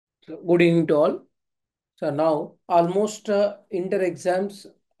Good evening to all. So now almost inter exams,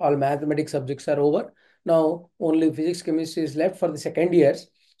 all mathematics subjects are over. Now only physics, chemistry is left for the second years.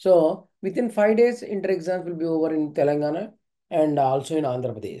 So within 5 days, inter exams will be over in Telangana and also in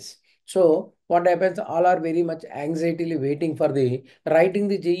Andhra Pradesh. So what happens? All are very much anxietily waiting for the writing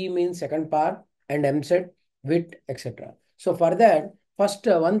the JEE means second part and EAMCET, WIT, etc. So for that, first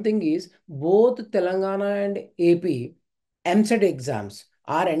one thing is both Telangana and AP EAMCET exams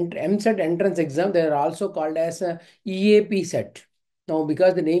are EAMCET entrance exam. They are also called as EAPCET. Now,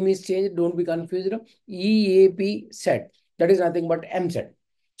 because the name is changed, don't be confused. EAPCET. That is nothing but EAMCET.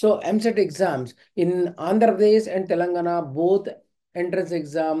 So, EAMCET exams in Andhra Pradesh and Telangana, both entrance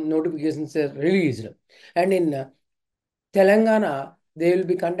exam notifications are released. And in Telangana, they will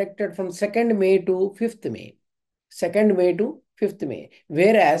be conducted from 2nd May to 5th May. 2nd May to 5th May.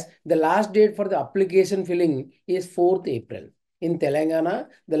 Whereas the last date for the application filling is 4th April. In Telangana,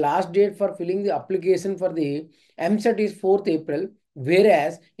 the last date for filling the application for the EAMCET is 4th April.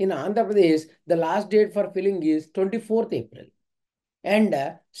 Whereas in Andhra Pradesh, the last date for filling is 24th April. And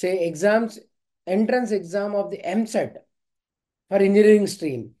say exams, entrance exam of the EAMCET for engineering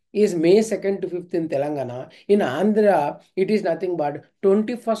stream is May 2nd to 5th in Telangana. In Andhra, it is nothing but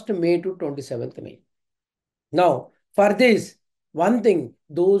 21st May to 27th May. Now, for this, one thing,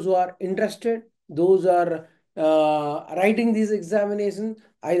 those who are interested, those are writing these examinations,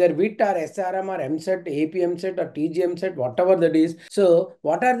 either WIT or SRM or EAMCET, APMCET or TGMCET, whatever that is. So,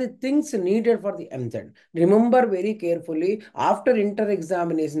 what are the things needed for the EAMCET? Remember very carefully, after inter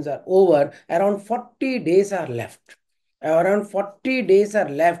examinations are over, around 40 days are left. Around 40 days are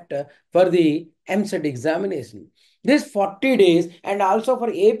left for the EAMCET examination. This 40 days and also for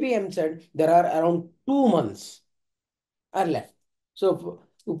APMCET, there are around 2 months are left. So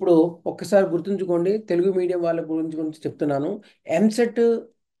ఇప్పుడు ఒక్కసారి గుర్తుంచుకోండి, Telugu medium వాళ్ళ గురించి చెప్తున్నాను. ఎంసెట్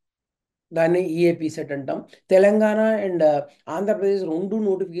దాన్ని EAP set అంటాం. Telangana and Andhra Pradesh రెండు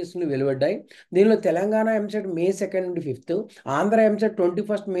నోటిఫికేషన్లు వెలువడ్డాయి. దీనిలో తెలంగాణ ఎంసెట్ మే 2nd నుండి 5th, ఆంధ్ర ఎంసెట్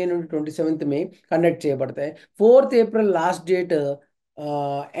 21st మే నుండి 27th మే కండక్ట్ చేయబడతాయి. 4th April last date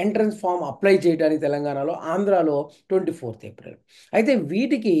entrance form apply చేయడానికి తెలంగాణలో, ఆంధ్రాలో 24th ఏప్రిల్. అయితే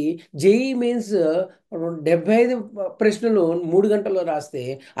వీటికి జేఈ మెయిన్స్ 75 ప్రశ్నలు 3 గంటల్లో రాస్తే,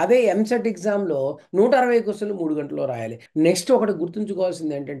 అదే ఎంసెట్ ఎగ్జామ్లో 160 క్వశ్చన్లు 3 గంటల్లో రాయాలి. నెక్స్ట్ ఒకటి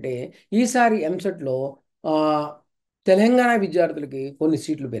గుర్తుంచుకోవాల్సింది ఏంటంటే, ఈసారి ఎంసెట్లో తెలంగాణ విద్యార్థులకి కొన్ని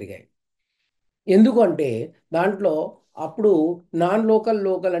సీట్లు పెరిగాయి. ఎందుకంటే దాంట్లో అప్పుడు నాన్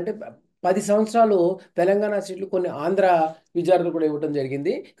లోకల్ అంటే 10 సంవత్సరాలు తెలంగాణ సీట్లు కొన్ని ఆంధ్ర విద్యార్థులు కూడా ఇవ్వడం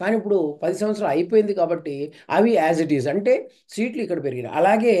జరిగింది. కానీ ఇప్పుడు 10 సంవత్సరాలు అయిపోయింది కాబట్టి అవి యాజ్ ఇట్ ఈస్ అంటే సీట్లు ఇక్కడ పెరిగినాయి.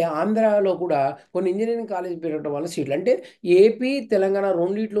 అలాగే ఆంధ్రాలో కూడా కొన్ని ఇంజనీరింగ్ కాలేజ్ పెరగడం వల్ల సీట్లు అంటే ఏపీ తెలంగాణ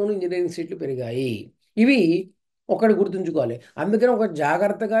రెండిట్లోనూ ఇంజనీరింగ్ సీట్లు పెరిగాయి. ఇవి ఒకటి గుర్తుంచుకోవాలి. అందుకని ఒక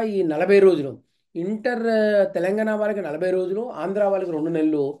జాగ్రత్తగా ఈ 40 రోజులు ఇంటర్ తెలంగాణ వాళ్ళకి 40 రోజులు, ఆంధ్ర వాళ్ళకి 2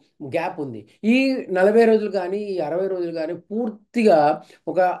 నెలలు గ్యాప్ ఉంది. ఈ 40 రోజులు కానీ ఈ 60 రోజులు కానీ పూర్తిగా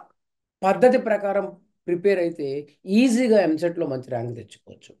ఒక పద్ధతి ప్రకారం ప్రిపేర్ అయితే ఈజీగా ఎంసెట్లో మంచి ర్యాంక్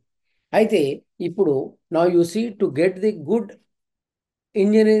తెచ్చుకోవచ్చు. అయితే ఇప్పుడు నా you see to get the good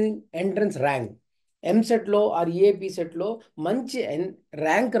engineering entrance rank ఎంసెట్లో ఆర్ ఈఏపీ సెట్లో మంచి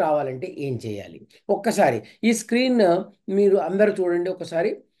ర్యాంక్ రావాలంటే ఏం చేయాలి? ఒక్కసారి ఈ స్క్రీన్ మీరు అందరూ చూడండి.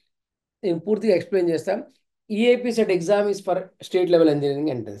 ఒకసారి నేను పూర్తిగా ఎక్స్ప్లెయిన్ చేస్తాను. EAPCET exam is for state level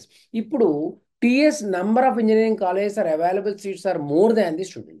engineering entrance. ఇప్పుడు TS number of engineering colleges are available seats are more than the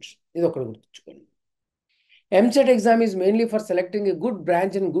students. ఇది ఒకటి గుర్తుంచుకోండి. EAMCET exam is mainly for selecting a good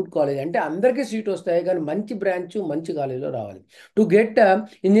branch and good college. అంటే అందరికీ seat వస్తాయి కానీ మంచి branch మంచి కాలేజ్లో రావాలి. To get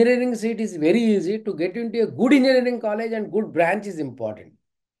engineering seat is very easy. To get in to a good engineering college and good branch is important.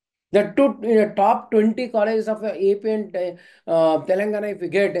 The top 20 colleges of AP and Telangana, if you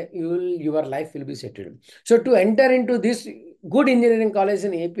get, your life will be settled. So to enter into this good engineering college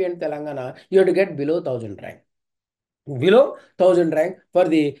in AP and Telangana, you have to get below 1000 rank. Below 1000 rank for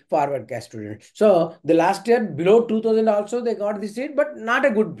the forward caste student. So the last year below 2000 also they got the seat, but not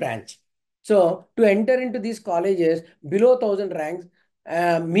a good branch. So to enter into these colleges below 1000 ranks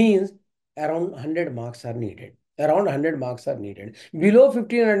means around 100 marks are needed. Around 100 marks are needed. Below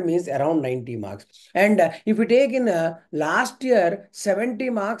 1500 means around 90 marks. And if you take in last year 70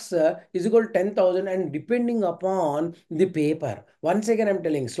 marks is equal to 10,000, and depending upon the paper. Once again I'm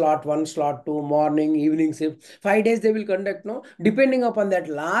telling, slot 1, slot 2, morning, evening shift, 5 days they will conduct, no? Depending upon that,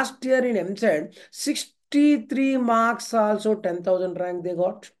 last year in EAMCET 63 marks also 10,000 rank they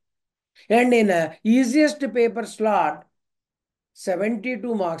got. And in easiest paper slot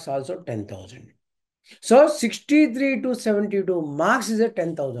 72 marks also 10,000. So 63 to 72 marks is a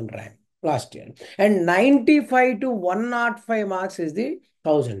 10,000 rank. last year. And 95 to 105 marks is the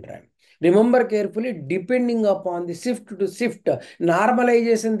 1000 rank. Remember carefully, depending upon the shift to shift,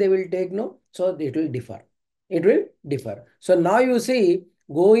 normalization they will take, no, so it will differ. It will differ. So now you see,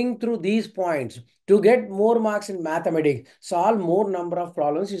 going through these points to get more marks in mathematics, solve more number of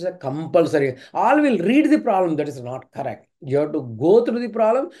problems is a compulsory. All will read the problem, that is not correct. You have to go through the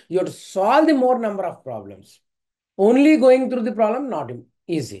problem, you have to solve the more number of problems. Only going through the problem, not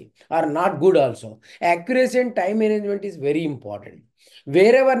easy or not good also. Accuracy and time management is very important.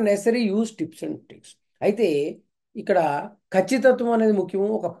 Wherever necessary, use tips and tricks. అయితే ఇక్కడ ఖచ్చితత్వం అనేది ముఖ్యము,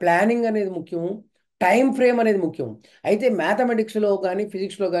 ఒక planning అనేది ముఖ్యము, time frame అనేది ముఖ్యం. అయితే మ్యాథమెటిక్స్లో కానీ,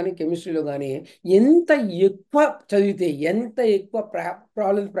 ఫిజిక్స్లో కానీ, కెమిస్ట్రీలో కానీ ఎంత ఎక్కువ చదివితే, ఎంత ఎక్కువ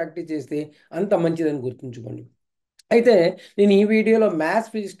ప్రాబ్లమ్స్ ప్రాక్టీస్ చేస్తే అంత మంచిదని గుర్తుంచుకోండి. అయితే నేను ఈ వీడియోలో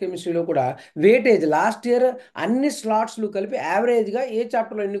మ్యాథ్స్, ఫిజిక్స్, కెమిస్ట్రీలో కూడా వెయిటేజ్ లాస్ట్ ఇయర్ అన్ని స్లాట్స్లు కలిపి యావరేజ్గా ఏ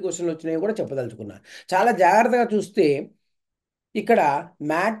చాప్టర్లో ఎన్ని క్వశ్చన్లు వచ్చినాయో కూడా చెప్పదలుచుకున్నాను. చాలా జాగ్రత్తగా చూస్తే ఇక్కడ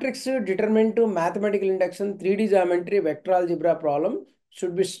matrix, determinant, mathematical induction, 3D geometry, vector algebra problem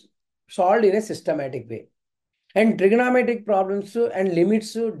should be solved in a systematic way. And trigonometric problems and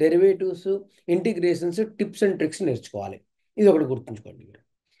limits, derivatives, integrations, tips and tricks నేర్చుకోవాలి. ఇది ఒకటి గుర్తుంచుకోండి.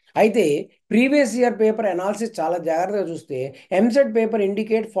 అయితే ప్రీవియస్ ఇయర్ పేపర్ అనాలిసిస్ చాలా జాగ్రత్తగా చూస్తే EAMCET paper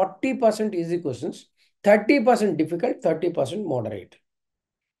indicate 40% easy questions, 30% difficult, 30% moderate.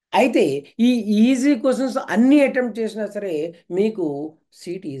 అయితే ఈ ఈజీ క్వశ్చన్స్ అన్ని అటెంప్ట్ చేసినా సరే మీకు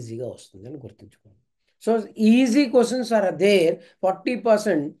సీట్ ఈజీగా వస్తుందని గుర్తుంచుకోండి. So easy questions are there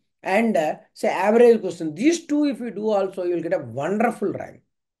 40% and say average question. These two if you do also, you will get a wonderful rank.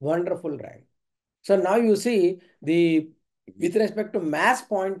 Wonderful rank. So now you see the with respect to maths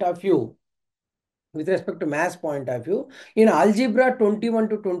point of view, in algebra 21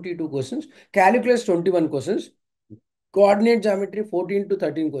 to 22 questions, calculus 21 questions, coordinate geometry 14 to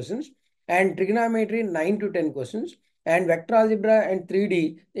 13 questions, and trigonometry 9 to 10 questions, and vector algebra and 3D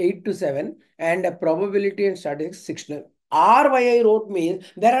 8 to 7, and probability and statistics 6 to 9. RYI wrote means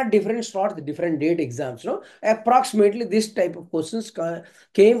there are different slots, different date exams. No, approximately this type of questions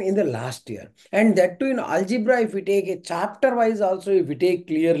came in the last year. And that too in algebra, if we take a chapter wise also, if we take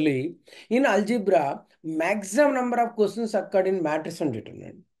clearly, in algebra, maximum number of questions occurred in matrix and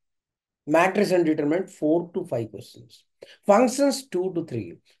determinant. Matrix and determinant 4 to 5 questions. Functions 2 to 3.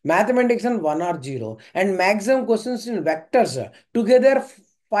 Mathematics and 1 or 0. And maximum questions in vectors together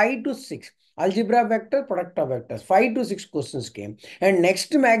 5 to 6. Algebra vector, product of vectors, 5 to 6 questions came. And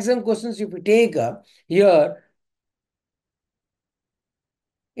next maximum questions if we take here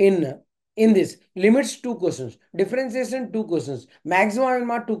in this, limits 2 questions, differentiation 2 questions, maximum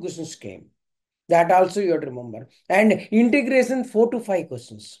mark 2 questions came. That also you have to remember. And integration 4 to 5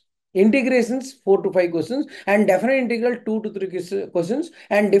 questions. Integrations 4 to 5 questions, and definite integral 2 to 3 questions,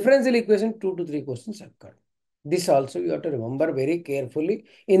 and differential equation 2 to 3 questions occurred. This also you have to remember very carefully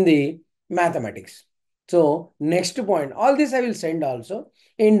in the mathematics. So next point, all this I will send also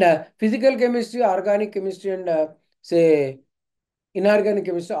in physical chemistry, organic chemistry, and say inorganic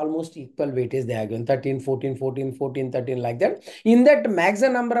chemistry, almost equal weightage they have given 13, 14, 14, 14, 13 like that. In that,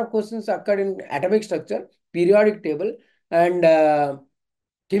 maximum number of questions occurred in atomic structure, periodic table, and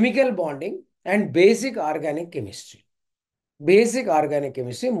chemical bonding, and basic organic chemistry. Basic organic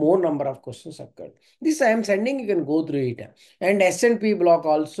chemistry, more number of questions occurred. This I am sending, you can go through it. And S&P block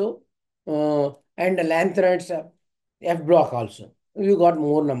also, and Lanthanides F block also. You got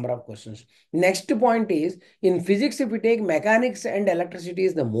more number of questions. Next point is, in physics, if we take mechanics and electricity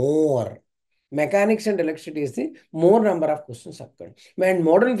is the more. Mechanics and electricity is the more number of questions occurred. And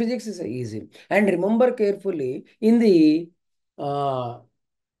modern physics is easy. And remember carefully, in the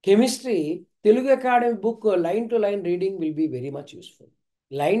chemistry, Telugu Academy book line to line reading will be very much useful.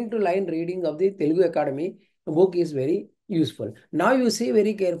 Line to line reading of the Telugu Academy book is very useful. Now you see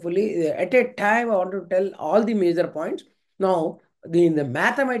very carefully, at a time I want to tell all the major points. Now, in the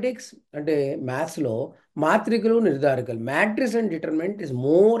mathematics and maths law, matrikalu nirdarikalu, matrix and determinant is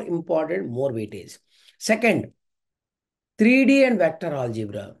more important, more weightage. Second, 3D and vector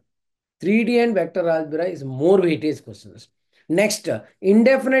algebra. 3D and vector algebra is more weightage questions. Next,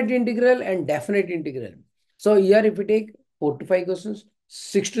 indefinite integral and definite integral. So here if we take 4 to 5 questions,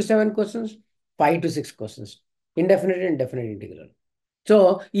 6 to 7 questions, 5 to 6 questions. Indefinite and definite integral.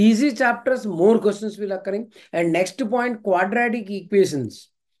 So easy chapters, more questions will occurring. And next point, quadratic equations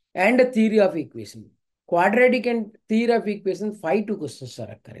and theory of equation. Quadratic and theory of equation, 5 to questions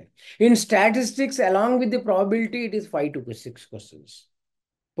are occurring. In statistics, along with the probability, it is 5 to 6 questions.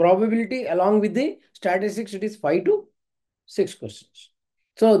 Probability along with the statistics, it is 5 to 6 questions.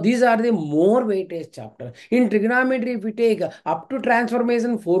 So these are the more weightage chapter. In trigonometry, if we take up to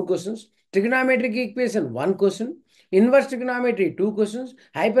transformation, 4 questions, trigonometric equation, 1 question, inverse trigonometry, 2 questions,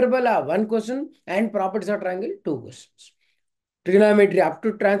 hyperbola, 1 question, and properties of triangle, 2 questions. Trigonometry up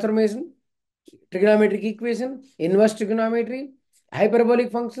to transformation, trigonometric equation, inverse trigonometry,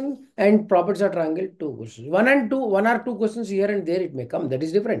 hyperbolic function, and properties of triangle, 2 questions. 1 or 2 questions here and there it may come. That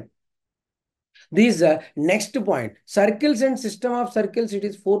is different. These next point, circles and system of circles, it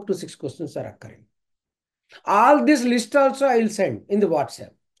is 4 to 6 questions are occurring. All this list also I will send in the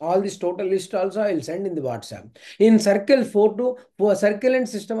WhatsApp. All this total list also I will send in the WhatsApp. In circle 4 circle and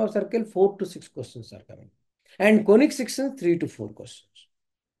system of circle, 4 to 6 questions are coming. And conic sections, 3 to 4 questions.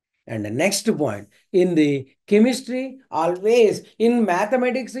 And the next point, in the chemistry, always in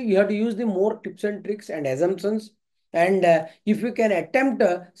mathematics, you have to use the more tips and tricks and assumptions. And if you can attempt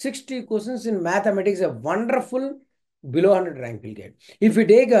 60 questions in mathematics, a wonderful below 100 rank will get. If you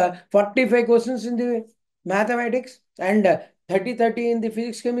take 45 questions in the mathematics and 30 in the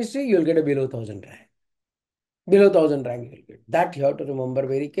physics chemistry, you will get a below 1000 rank. Below 1000 rank you will get. That you have to remember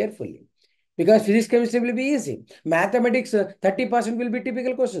very carefully. Because physics chemistry will be easy. Mathematics 30% will be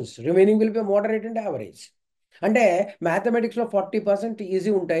typical questions. Remaining will be moderate and average. అంటే మ్యాథమెటిక్స్లో 40%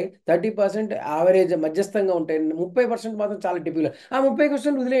 easy ఉంటాయి, 30% average మధ్యస్థంగా ఉంటాయి, 30% మాత్రం చాలా typical. ఆ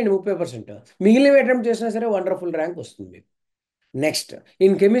 30% వదిలేయండి, 30% మిగిలినవి attempt చేసినా సరే వండర్ఫుల్ ర్యాంక్ వస్తుంది. నెక్స్ట్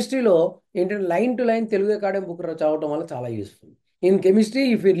ఇన్ కెమిస్ట్రీలో ఏంటంటే line to line Telugu academy book చదవడం వల్ల చాలా useful. In chemistry,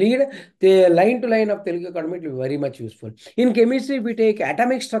 if we read the line to line of Telugu Academy, it will be very much useful. In chemistry, if we take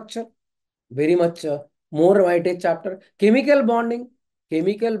atomic structure, very much more weightage chapter. Chemical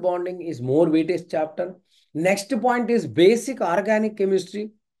bonding is more weightage chapter. Next point is basic organic chemistry.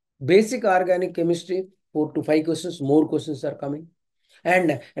 Basic organic chemistry, 4 to 5 questions, more questions are coming. And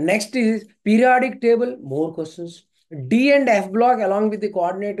next is periodic table, more questions. D and F block along with the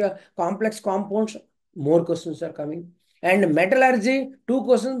coordinate complex compounds, more questions are coming. And metallurgy, 2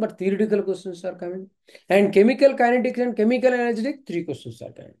 questions, but theoretical questions are coming. And chemical kinetics and chemical energetic, 3 questions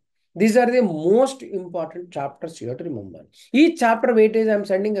are coming. These are the most important chapters you have to remember. Each chapter weightage I am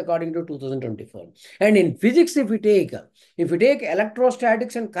sending according to 2024. And in physics, if we take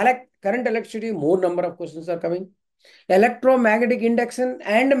electrostatics and current electricity, more number of questions are coming. Electromagnetic induction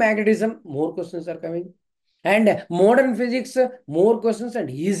and magnetism, more questions are coming. And modern physics, more questions and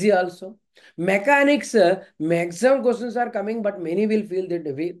easy also. Mechanics, maximum questions are coming, but many will feel that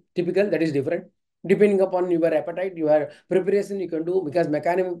typical, that is different. Depending upon your appetite, your preparation you can do, because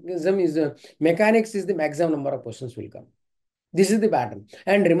mechanics is the maximum number of questions will come. This is the pattern.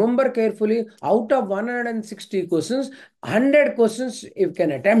 And remember carefully, out of 160 questions, 100 questions if you can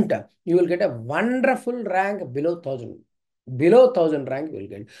attempt, you will get a wonderful rank below 1000. Below 1000 rank you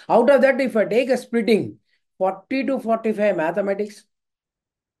will get. Out of that, if I take a splitting, 40 to 45 mathematics,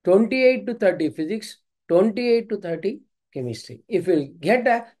 28 to 30 physics, 28 to 30 chemistry. If you get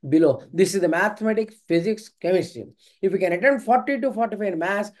below, this is the mathematics, physics, chemistry. If you can attempt 40 to 45 in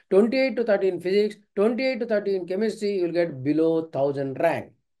maths, 28 to 30 in physics, 28 to 30 in chemistry, you will get below 1000 rank.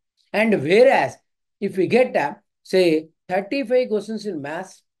 And whereas, if we get, say, 35 questions in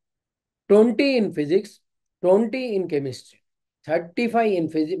maths, 20 in physics, 20 in chemistry, 35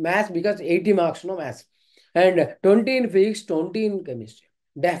 in maths, because 80 marks, no maths, and 20 in physics, 20 in chemistry.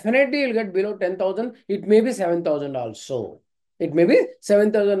 Definitely you'll get below 10,000. It may be 7,000 also. It may be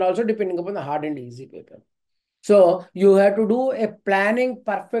 7,000 also, depending upon the hard and easy paper. So you have to do a planning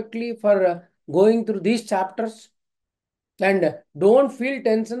perfectly for going through these chapters. And don't feel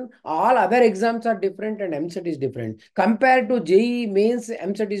tension. All other exams are different and EAMCET is different. Compared to JEE mains,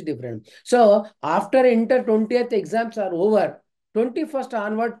 EAMCET is different. So after inter 20th exams are over, 21st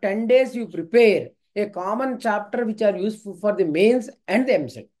onward, 10 days you prepare a common chapter which are useful for the mains and the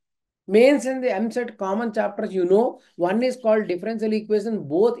EAMCET. Mains and the EAMCET common chapters, you know, one is called differential equation,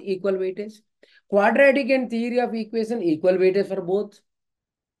 both equal weightage. Quadratic and theory of equation, equal weightage for both.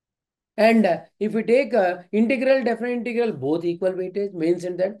 And if we take integral, definite integral, both equal weightage, mains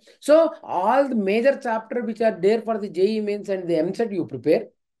and that. So all the major chapters which are there for the JEE mains and the EAMCET you prepare.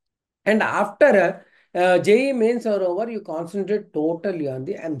 And after JEE mains are over, you concentrate totally on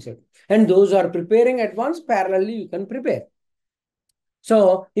the EAMCET. And those who are preparing advanced, parallelly you can prepare.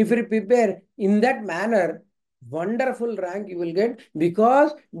 So if you prepare in that manner, wonderful rank you will get,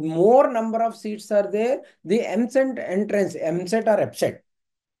 because more number of seats are there. The EAMCET entrance, EAMCET or EAPCET,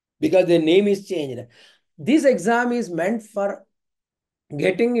 because the name is changed. This exam is meant for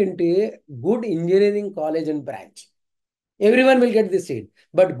getting into a good engineering college and branch. Everyone will get this seat,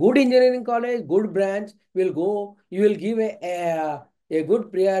 but good engineering college, good branch will go, you will give a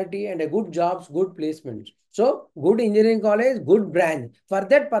good priority and a good jobs, good placements. So good engineering college, good branch. For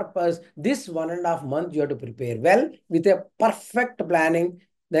that purpose, this 1.5 months you have to prepare well with a perfect planning,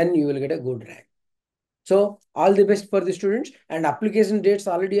 then you will get a good rank. So all the best for the students. And application dates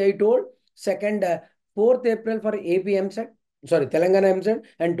already I told. 4th April for EAPCET, sorry, Telangana EAMCET,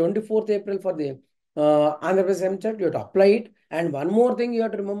 and 24th April for the Andhra Pradesh EAMCET. You have to apply it. And one more thing you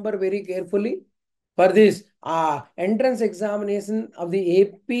have to remember very carefully. For this entrance examination of the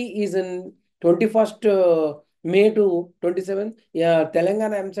AP is in 21st May to 27th. Yeah,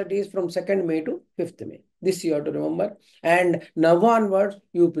 Telangana EAMCET is from 2nd May to 5th May. This you have to remember. And now onwards,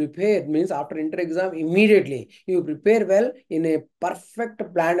 you prepare, means after inter exam, immediately you prepare well in a perfect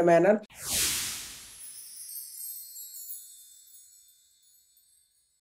planned manner.